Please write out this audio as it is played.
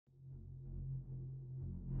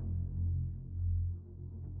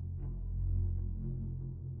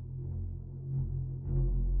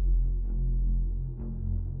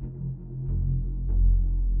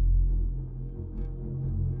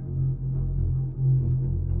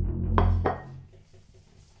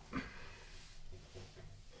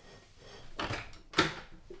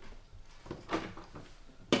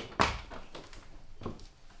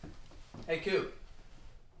Coop.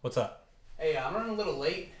 What's up? Hey, I'm running a little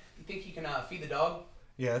late. You think you can feed the dog?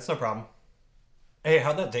 Yeah, that's no problem. Hey,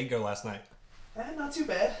 how'd that date go last night? Not too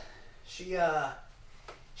bad. She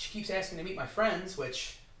keeps asking to meet my friends,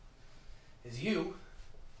 which is you.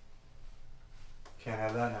 Can't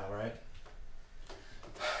have that now, right?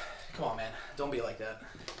 Come on, man. Don't be like that.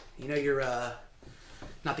 You know you're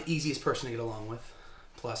not the easiest person to get along with.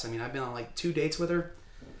 Plus, I mean, I've been on like 2 dates with her.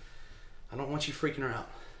 I don't want you freaking her out.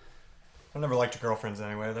 I've never liked your girlfriends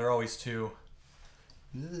anyway. They're always too...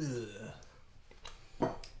 Ugh.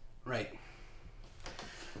 Right.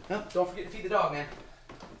 Well, don't forget to feed the dog, man.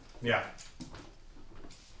 Yeah.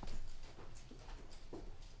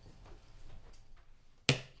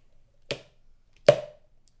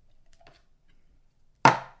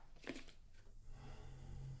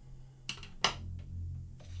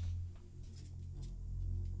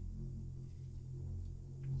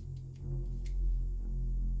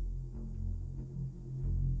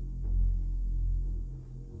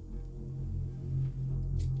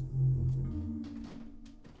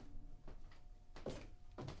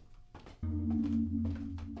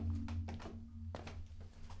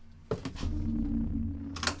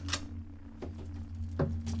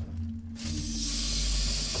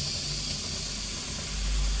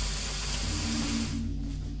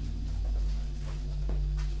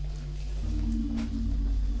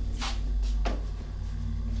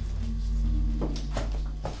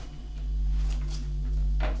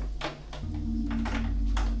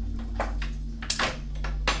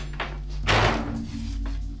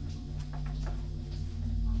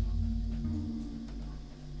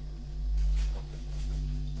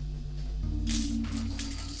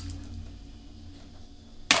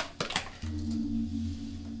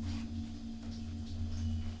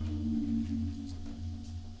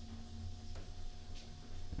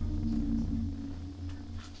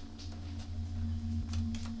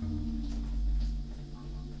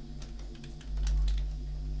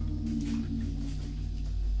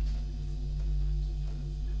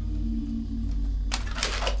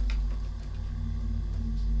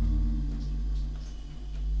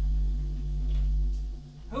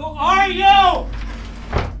 Who are you?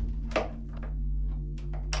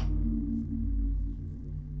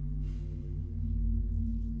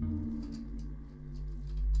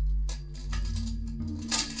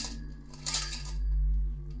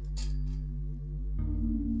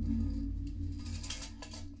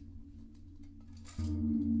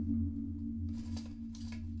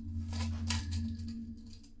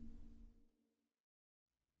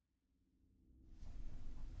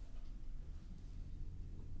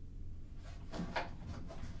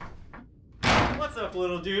 What's up,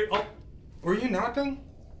 little dude? Oh, were you napping?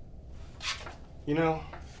 You know,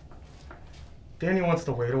 Danny wants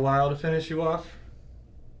to wait a while to finish you off.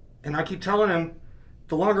 And I keep telling him,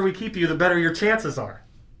 the longer we keep you, the better your chances are.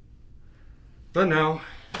 But no,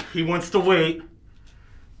 he wants to wait.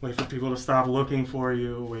 Wait for people to stop looking for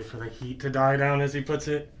you. Wait for the heat to die down, as he puts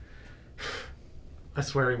it. I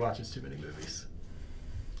swear he watches too many movies.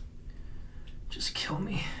 Just kill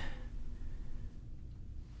me.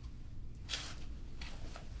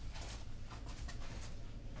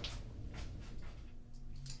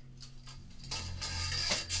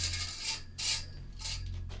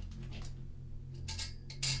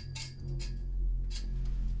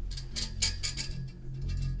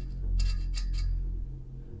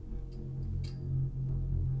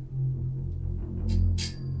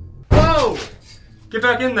 Whoa! Get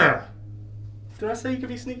back in there. Did I say you could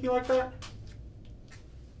be sneaky like that?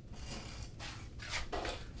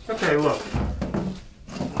 Okay, look.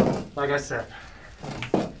 Like I said,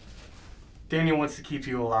 Daniel wants to keep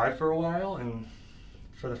you alive for a while, and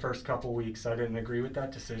for the first couple weeks I didn't agree with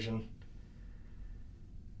that decision.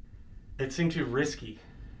 It seemed too risky.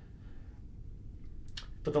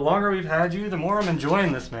 But the longer we've had you, the more I'm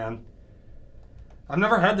enjoying this, man. I've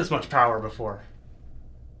never had this much power before.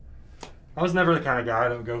 I was never the kind of guy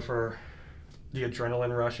that would go for the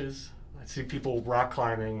adrenaline rushes. I see people rock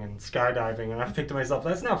climbing and skydiving, and I think to myself,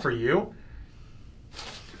 that's not for you.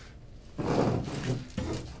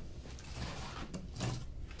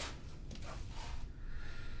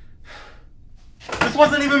 This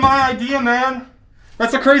wasn't even my idea, man.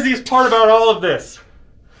 That's the craziest part about all of this.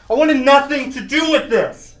 I wanted nothing to do with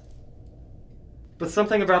this. But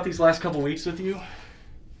something about these last couple weeks with you,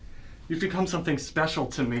 you've become something special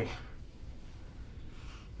to me.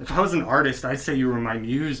 If I was an artist, I'd say you were my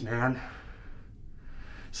muse, man.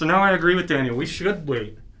 So now I agree with Daniel. We should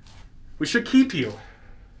wait. We should keep you.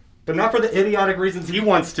 But not for the idiotic reasons he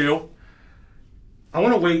wants to. I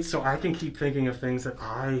want to wait so I can keep thinking of things that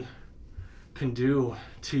I can do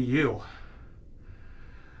to you.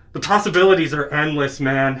 The possibilities are endless,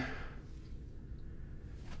 man.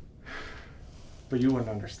 But you wouldn't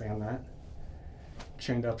understand that.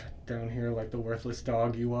 Chained up down here like the worthless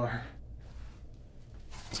dog you are.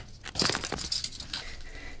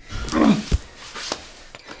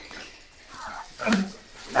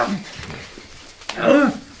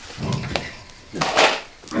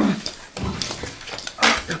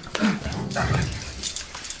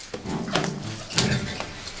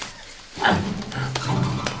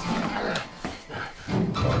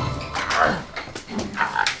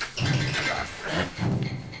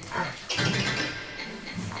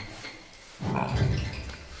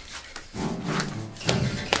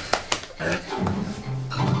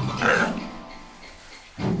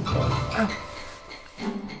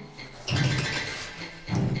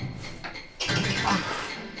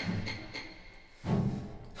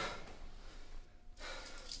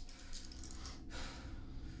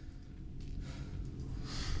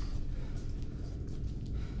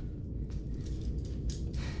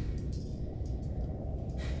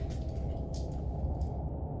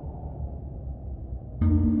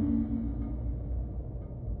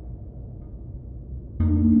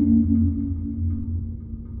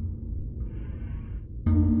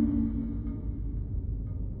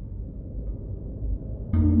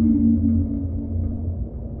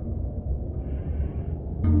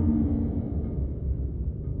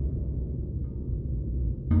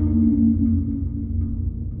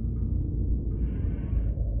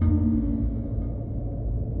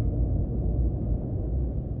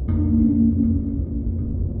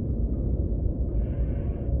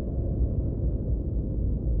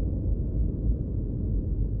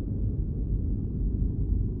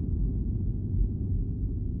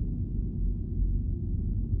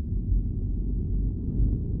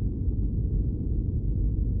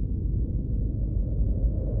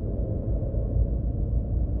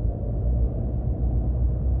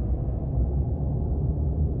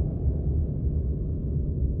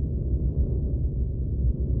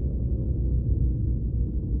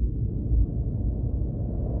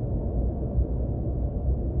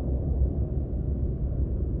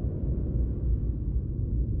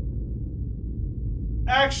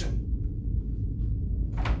 Action!